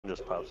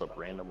just pops up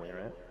randomly,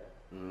 right?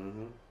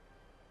 Mm-hmm.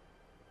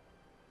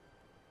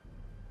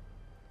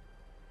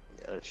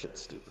 Yeah, that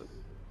shit's stupid.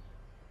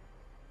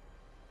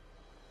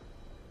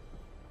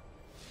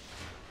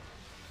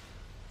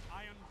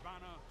 Iron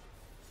Banner,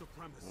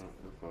 Supremacy. Oh,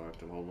 fuck,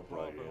 I'm holding the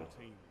flag, Bravo yeah.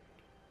 team.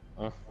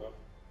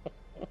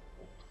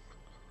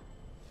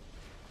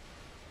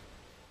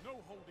 No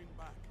holding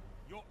back.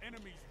 Your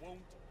enemies won't.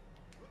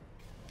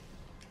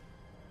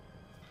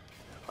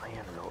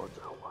 Iron Lords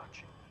are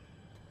watching.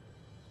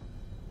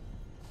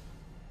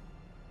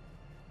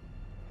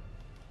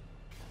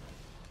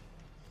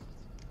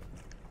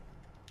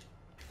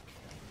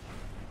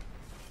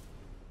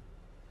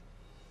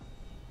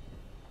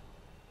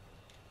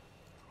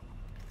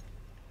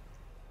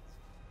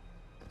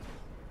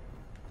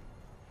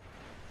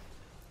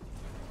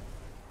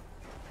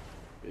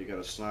 You got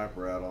a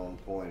sniper out on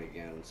point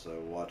again, so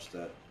watch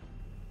that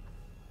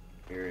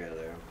area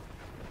there.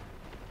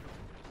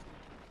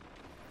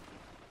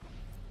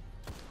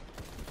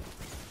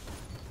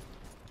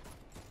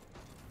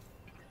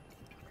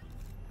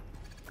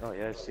 Oh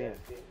yeah, I see him.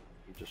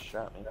 He just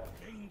shot me.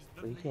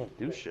 But he can't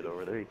do shit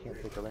over there. He can't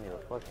pick up any of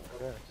the fucking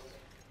crests.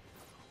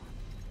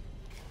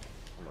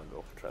 I'm gonna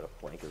go try to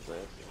flank his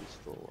ass if he's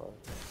still alive.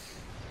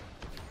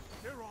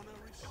 Their honor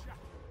is shattered.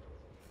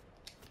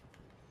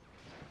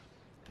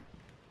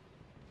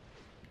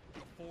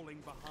 You're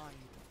falling behind.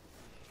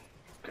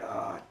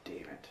 God damn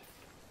it.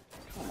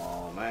 Come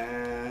on,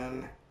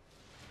 man. There's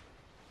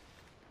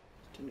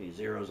too many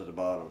zeros at the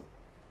bottom.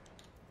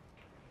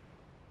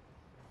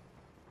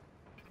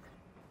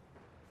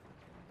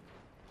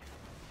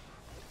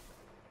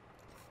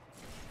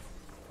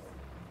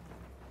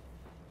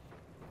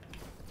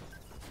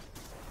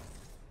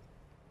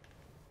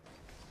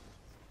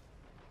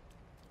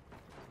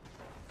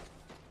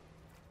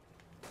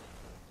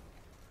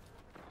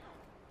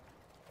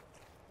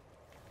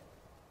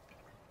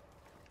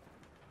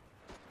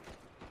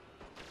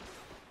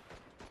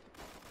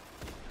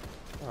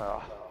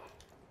 Oh.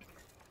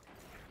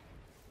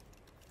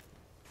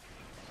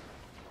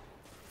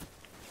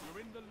 You're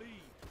in the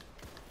lead.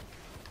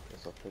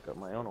 Guess I'll pick up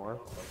my own orb.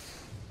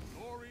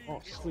 Glory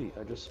Oh, sweet.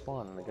 I just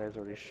spawned and the guy's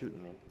already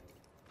shooting me.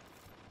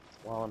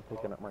 While I'm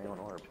picking up my own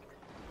orb.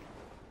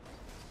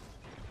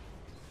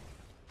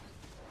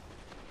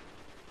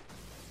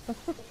 Ouch.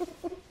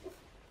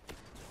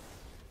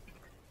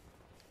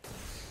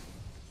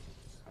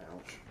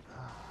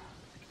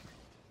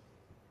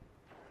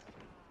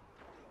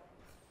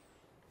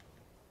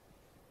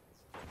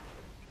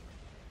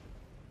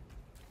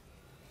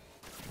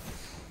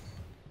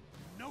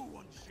 No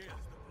one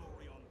shares the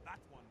glory on that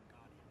one,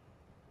 Guardian.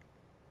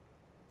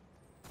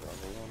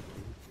 Level 1,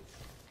 please.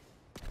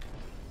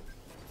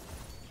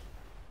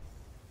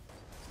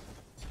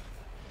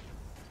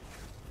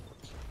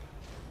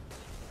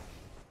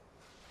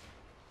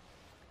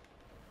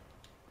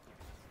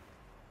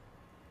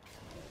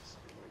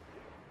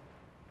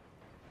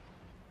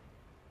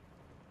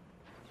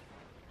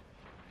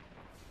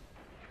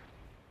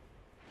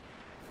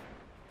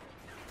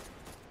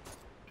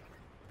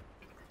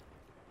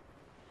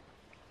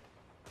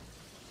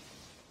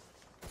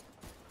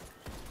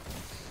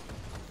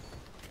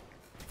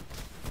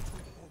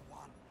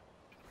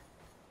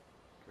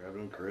 Grab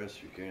him,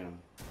 Chris, you can.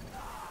 I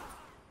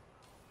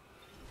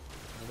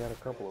got a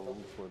couple of them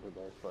before the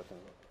guy fucking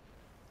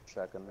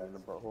shotgun me in the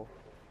butthole.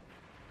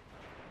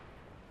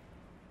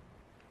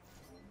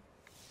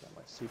 Got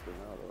my super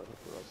now though, I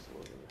hope the rest is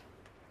over there.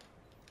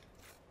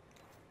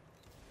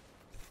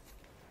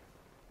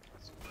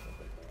 That's some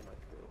fucking hammer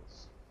kills.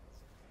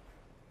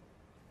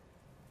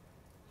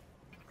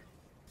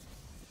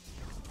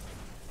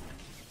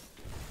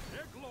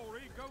 Their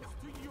glory goes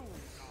to you,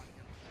 Guardian.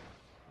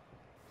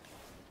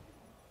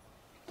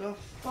 The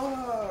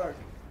fuck?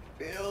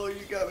 Bill,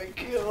 you got me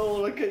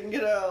killed. I couldn't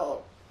get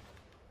out.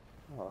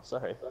 Oh,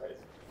 sorry.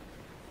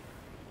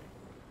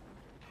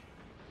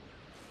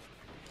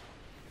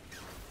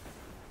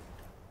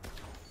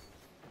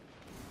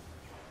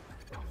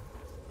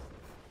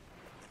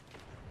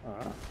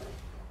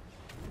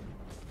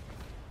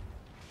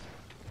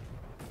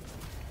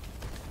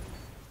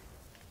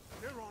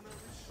 Their honor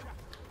is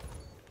shattered.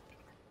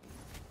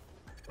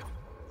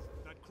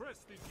 That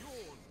crest is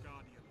yours,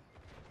 Guardian.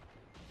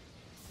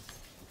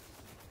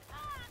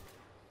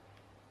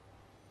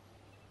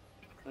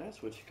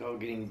 That's what you call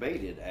getting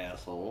baited,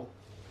 asshole.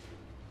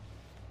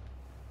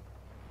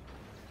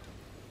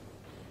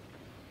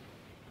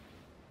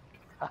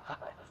 I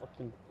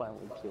fucking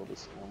finally killed a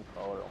storm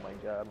crawler. Oh my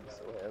god, I'm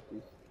so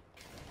happy.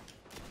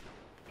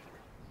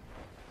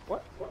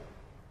 What?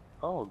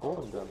 Oh,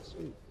 golden gun,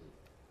 sweet.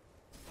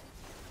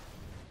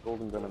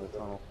 Golden gun in the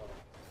tunnel.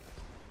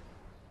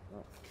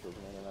 Oh, killed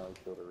me and now he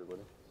killed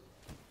everybody.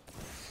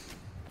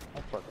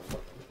 I fucking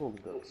love the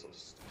golden gun, is so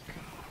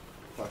stupid.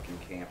 Fucking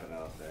camping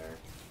out there.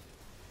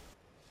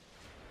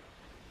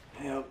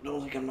 Yep,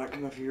 don't think I'm not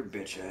coming for your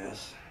bitch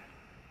ass.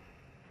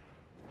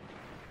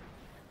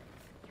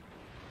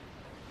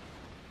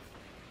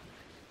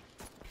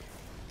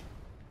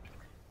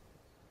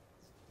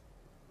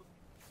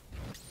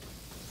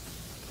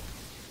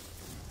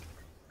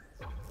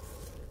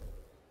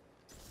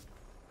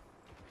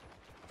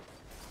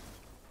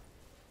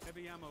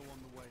 heavy ammo on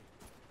the way.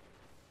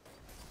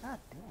 God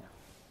damn.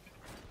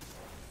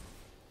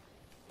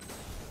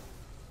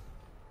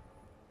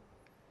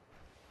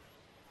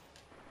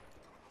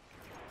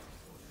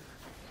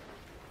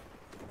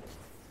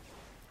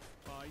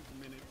 5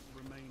 minutes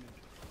remaining.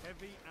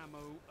 Heavy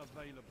ammo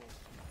available.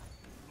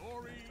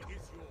 Glory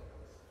is yours.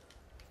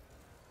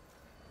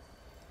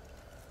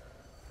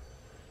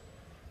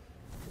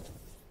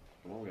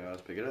 Come on,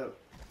 guys, pick it up.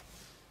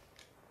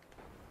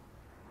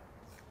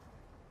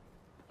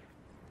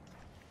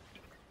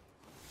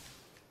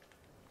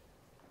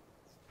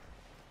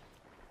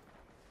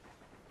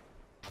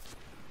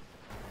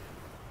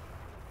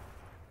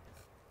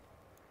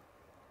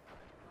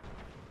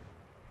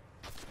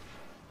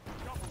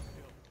 Double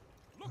kill.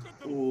 Look at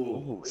them.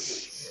 Ooh,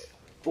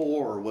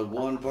 4 with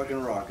 1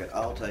 fucking rocket.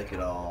 I'll take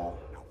it all.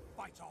 Now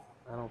fight on.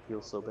 I don't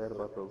feel so bad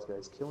about those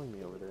guys killing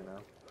me over there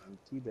now. And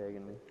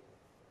teabagging me.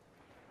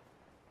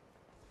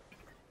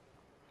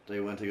 They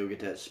went to go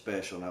get that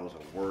special, and that was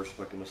the worst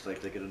fucking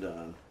mistake they could have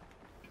done.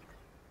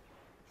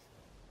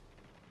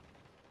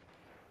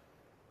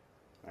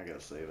 I gotta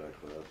save that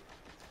clip.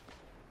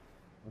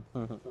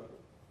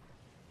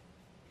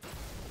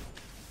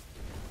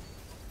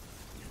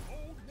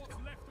 Hold what's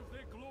left of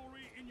their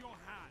glory in your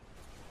hand.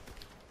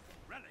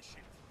 Relish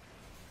it.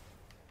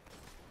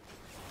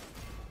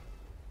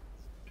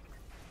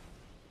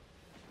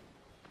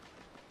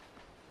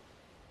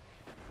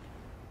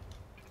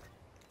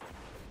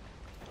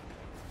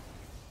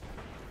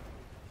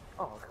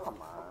 Oh, come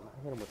on.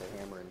 I hit him with a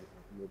hammer and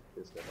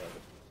mid-fist I had it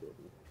and killed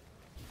me.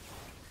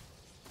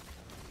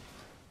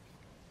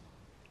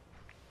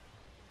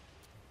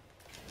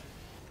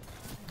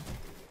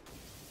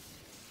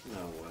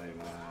 No way,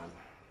 man.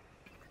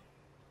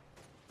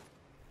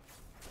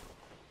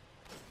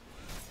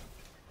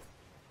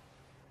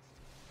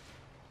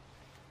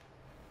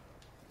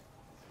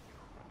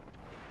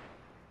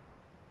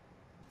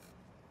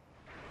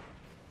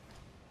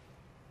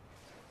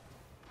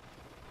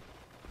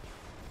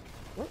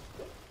 What?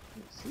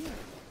 Let's see.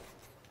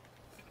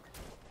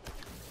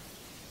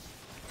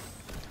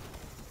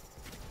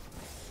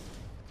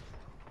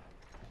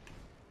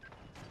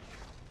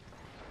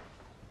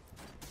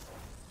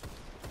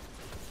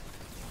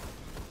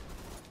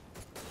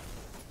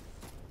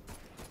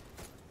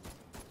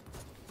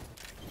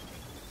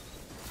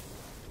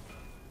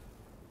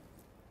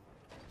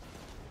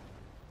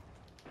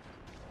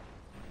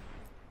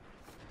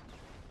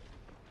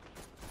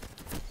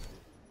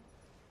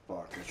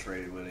 Fuck, I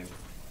traded with him.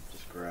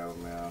 Just grab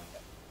him out.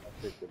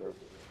 I picked it up.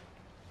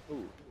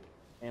 Ooh,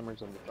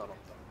 hammers in the tunnel.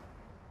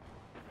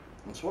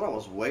 That's what I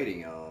was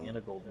waiting on. And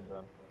a golden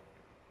gun.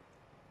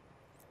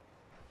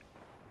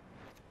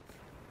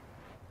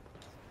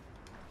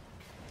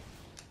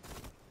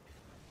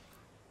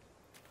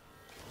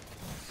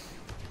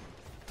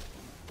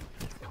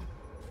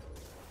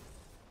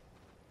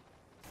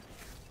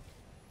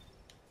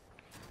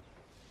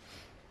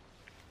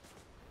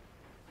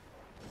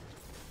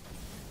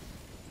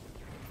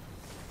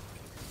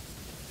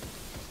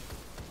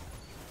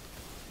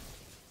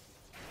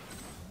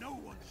 No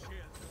one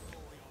shares the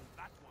glory on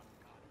that one,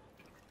 God.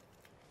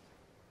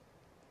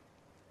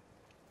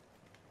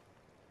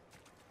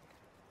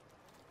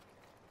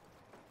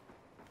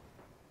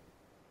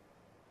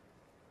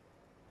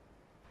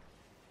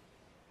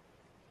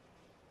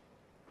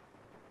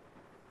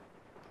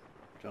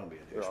 Don't be a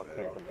They're all douchebag.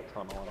 camping the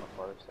tunnel on the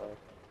far side.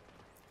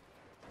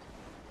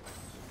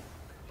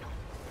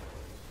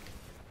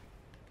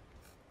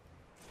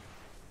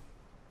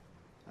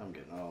 I'm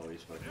getting all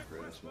these fucking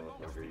grass,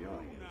 motherfucker. You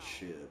ain't getting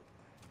shit.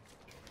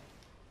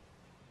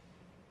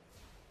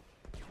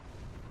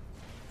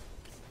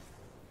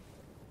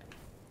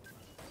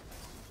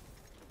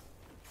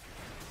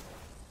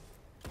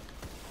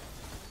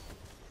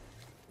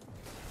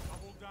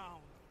 Double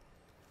down.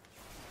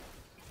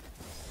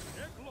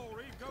 Their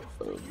glory goes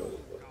to you,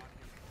 God.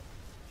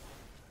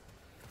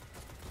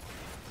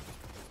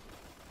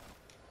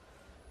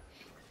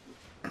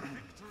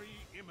 Victory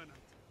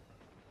imminent.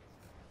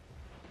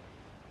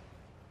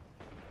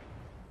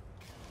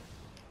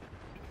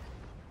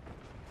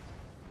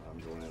 I'm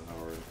going in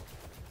hard.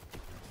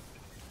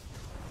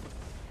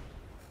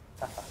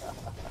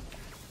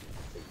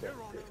 Take that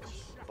bitch.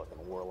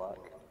 Fucking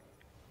warlock.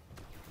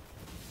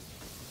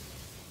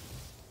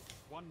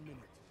 1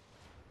 minute.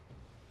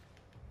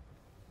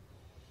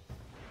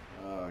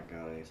 Oh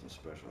god, I need some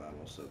special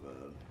ammo so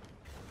bad.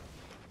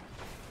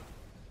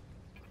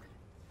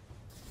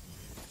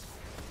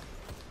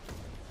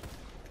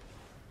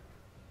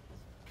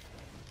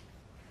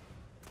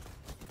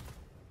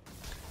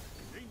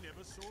 They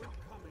never saw it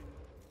coming.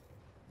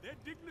 Their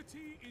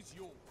dignity is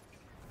yours.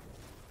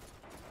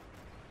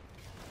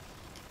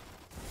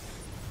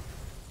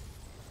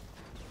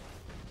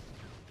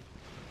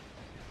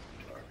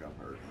 Fuck, I'm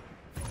hurting.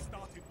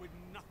 Started with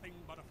nothing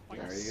but a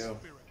fighting There you go.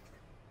 spirit.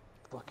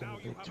 Fucking Now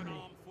you have an victory.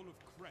 armful of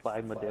crest.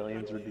 5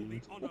 medallions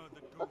redeemed. The honor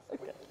that goes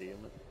with God damn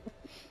it.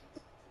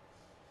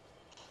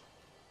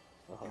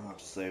 I'm gonna have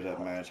to save that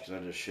match because I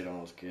just shit on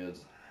those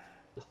kids.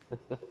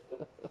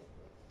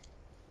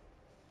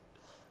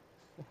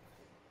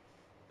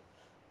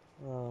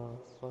 Oh,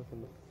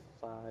 fucking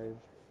 5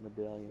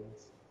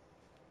 medallions.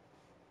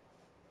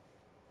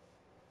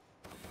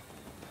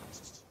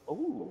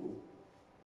 Oh!